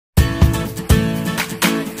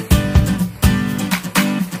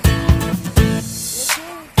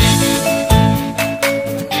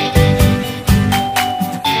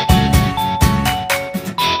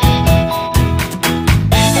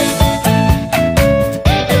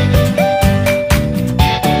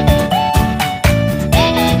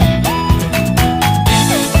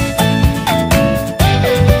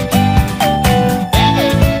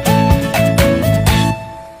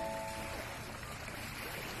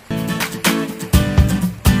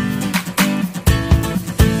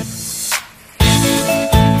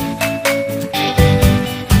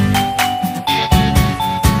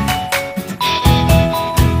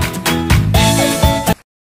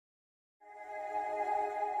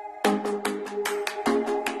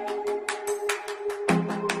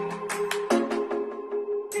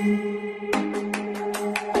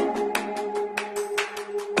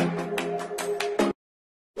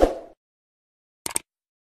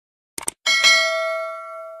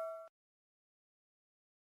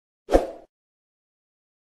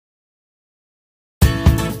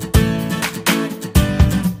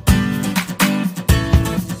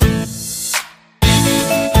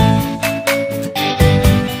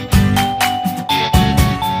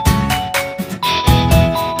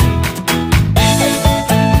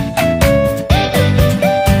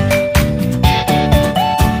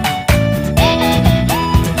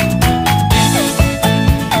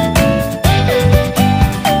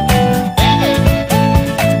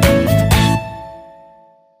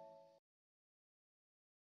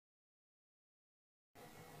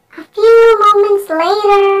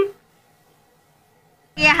later.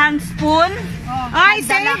 Handspoon. Ay,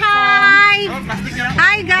 say hi!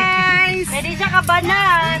 Hi guys! Pwede siya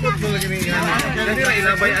kabanan.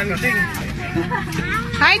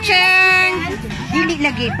 Hi Cheng! Dili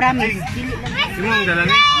lagi, promise.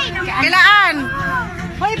 Kailaan?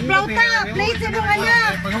 Hoy, plauta! Play sa mga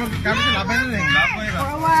anak!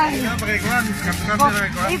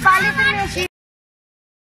 Ipalit na yung shit.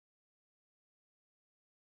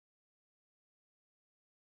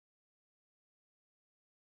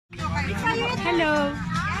 Hello!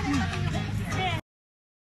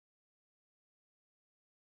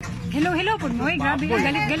 Hello, hello po. Moy, grabe ka.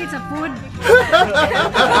 Galit-galit sa food.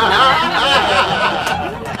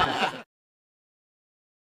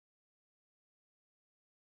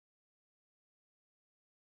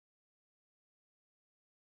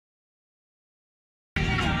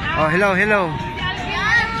 Oh, hello, hello.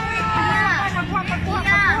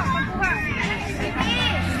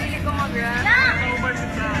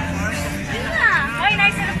 Oy,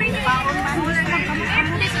 nice na pinyo.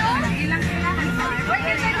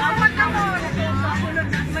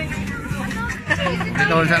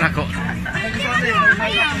 Ito saan ako?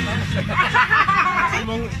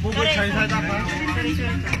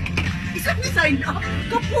 Isang ni sign up.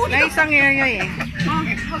 Kapuno. Na isang yoyoy eh.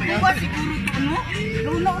 Magbuwa siguro ito, no?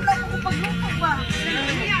 Luna-una ko pagluto ba?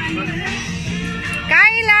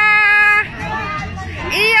 Kayla!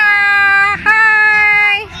 Iya!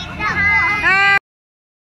 Hi! Hi!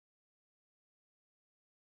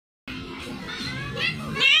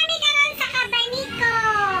 Nami ka nun sa Cavanico.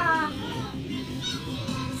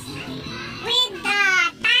 With the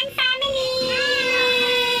Tan family.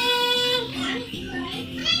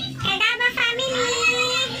 Davao family.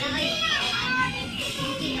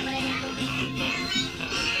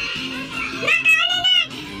 Nakano na.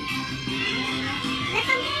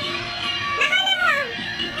 Nakano mo.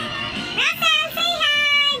 Russell, say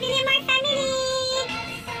hi. Bilimar family.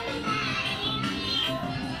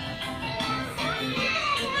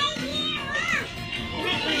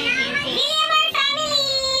 Bilimar family.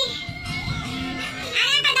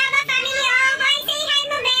 Ayan ka Davao family. Oh, boy, say hi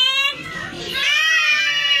mo, Ben. Hi.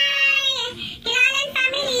 Kilalan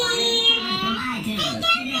family.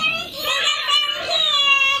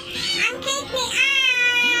 Ang cake ni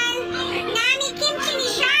Ann. Nami kimchi ni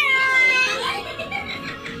Sharon.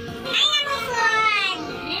 Ay, namukod.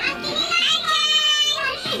 Hi, Jay.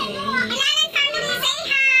 Kilalan family, say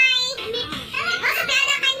hi.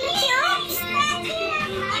 Masagada ka ni Chooks.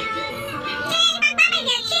 Ching, pagpapay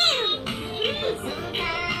niya, Ching.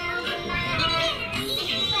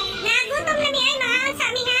 Nagutom na ni Ann, mahal sa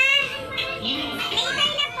amin, ha? Later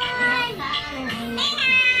na po. Say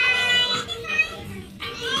hi.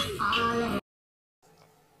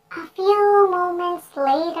 A few moments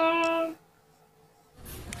later.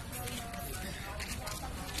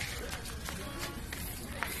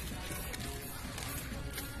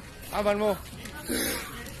 Aman mo.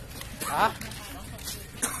 Ha?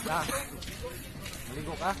 Ha?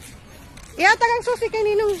 Maligo ka? Iyata kang susi kay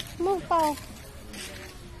ninong mo pa.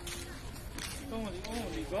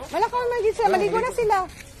 Malakaw na din sila. Maligo na sila.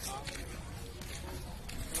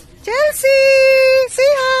 Chelsea!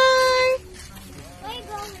 Say hi!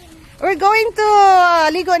 We're going to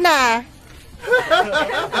ligo na.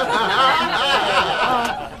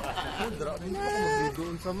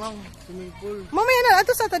 Doon sa mang swimming pool. Mamaya na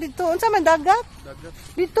ato sa ta dito. Unsa man dagat? Dagat.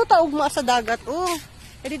 Dito ta ugma sa dagat. Oh.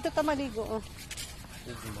 Dito ta maligo. Oh.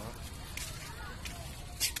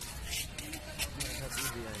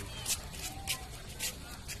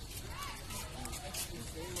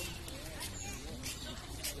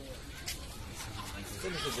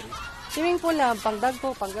 Swimming pool lang,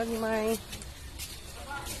 pangdagko, panggagimay.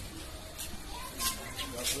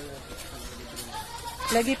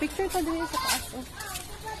 Lagi picture pa din sa taas. Oh.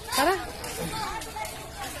 Tara.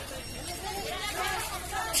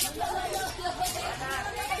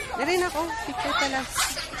 Dali na ako, picture pa lang.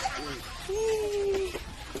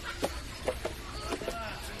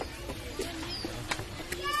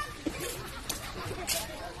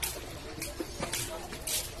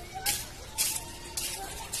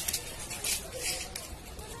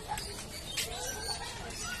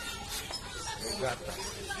 Gata.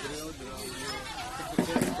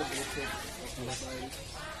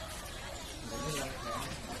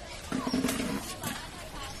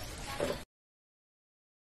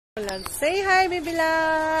 Say hi, baby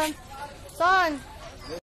lang. Son.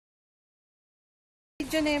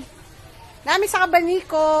 Video na Nami sa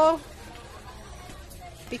Cavanico.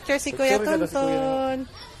 Picture si Kuya Tonton.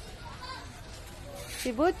 Si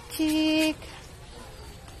Butchik.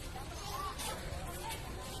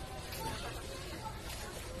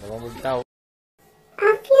 Mamamugtaw.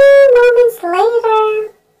 A few moments later.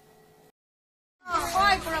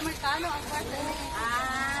 Hoy, puro Amerikano ang crush na yan.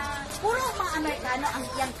 Puro mga Amerikano ang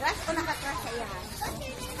iyang crush o naka-crush sa iyan?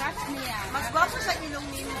 Crush niya. Mas gwapo sa ilong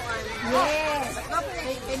nimo. Yes. Mas gwapo sa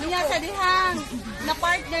ilong. Niya sa dihang na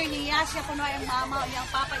partner niya siya kuno ang mama o yung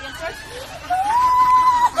papa yung crush.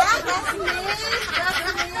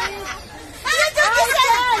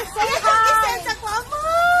 Sa kwamo.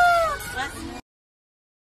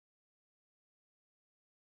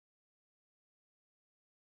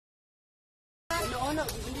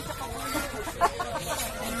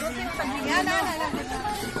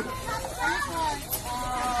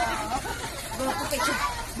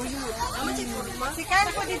 Sikan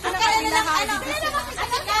po dito na kanila ha.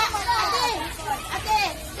 Ate,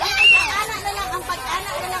 anak na lang ang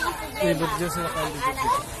pag-anak na lang ang problema. Libot dyan sila kayo dito.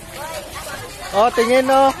 Oh, tingin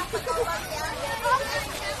no.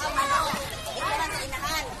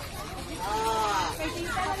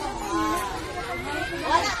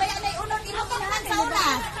 Wala pa yan ay unod ilong kinahan sauna.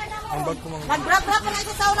 Ang bag ko mga... Mag-grab-grab na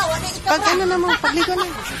sa sauna. Wala ito Pag ano naman, pagligo na.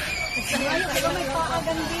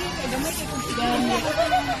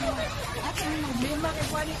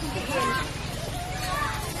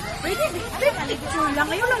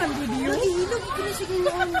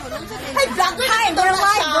 Ay, vlog time! Go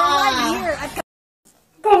live here!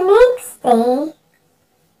 The next day.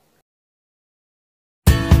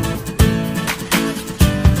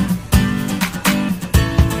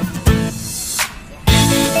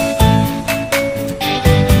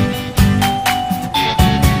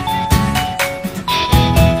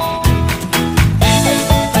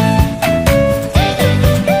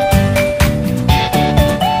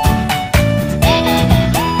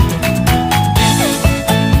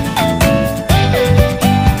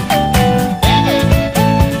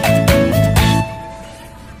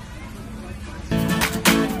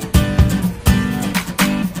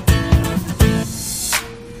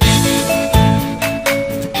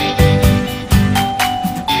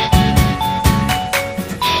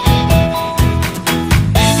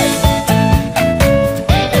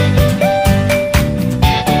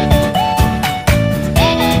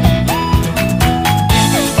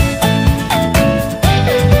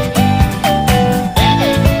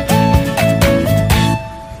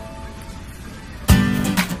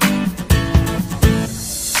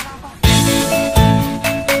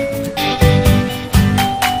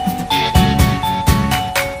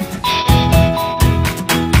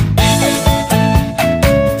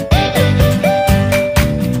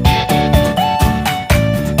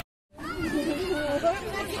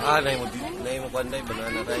 Nai mo panday,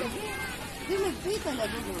 banana ride.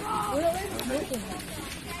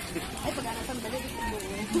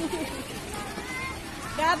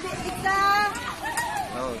 Gabi, isa!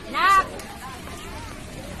 Oh, Nak!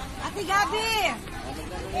 Ate Gabi!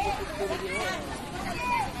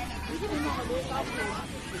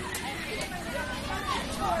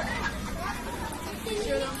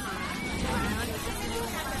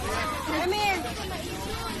 Amin!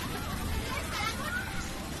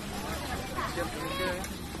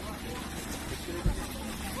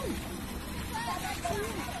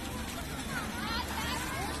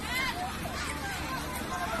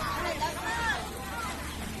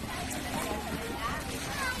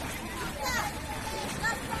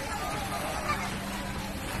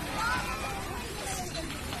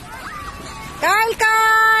 Kyle,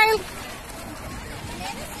 Kyle!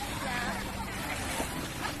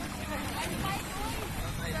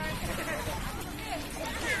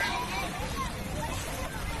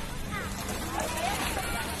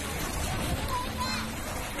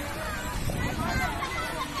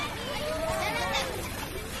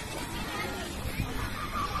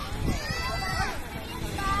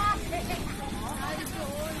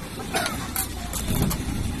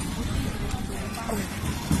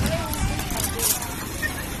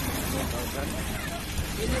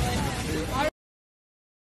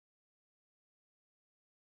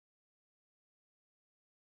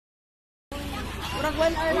 Murag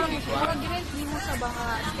 1 hour lang ito. Murag direct di mo sa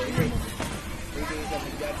baha. Stay mo.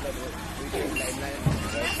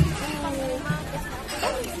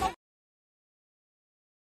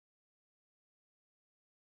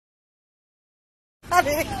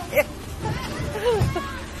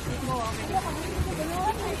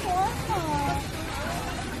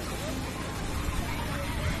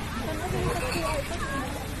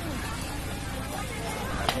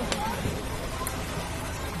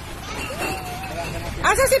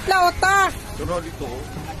 Asa si Plauta? Turo dito.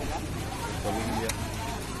 Pamilya.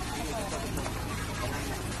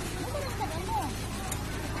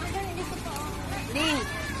 Ning,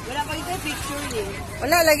 Wala pa ito picture eh.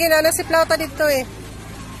 Wala, lagi na si Plauta dito eh.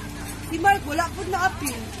 Si Mark, wala po na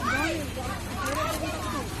apil.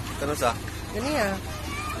 Ano sa? Gani ah.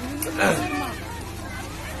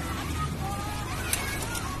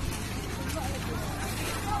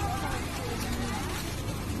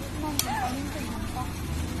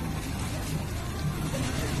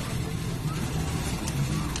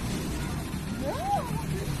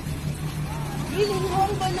 Feeling ko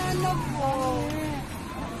ang banana ko.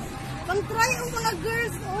 Pang-try ang mga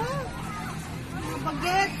girls, oh.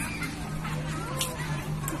 Baget.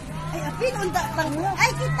 Ay, apil, ang datang.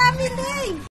 Ay, kita, Miling!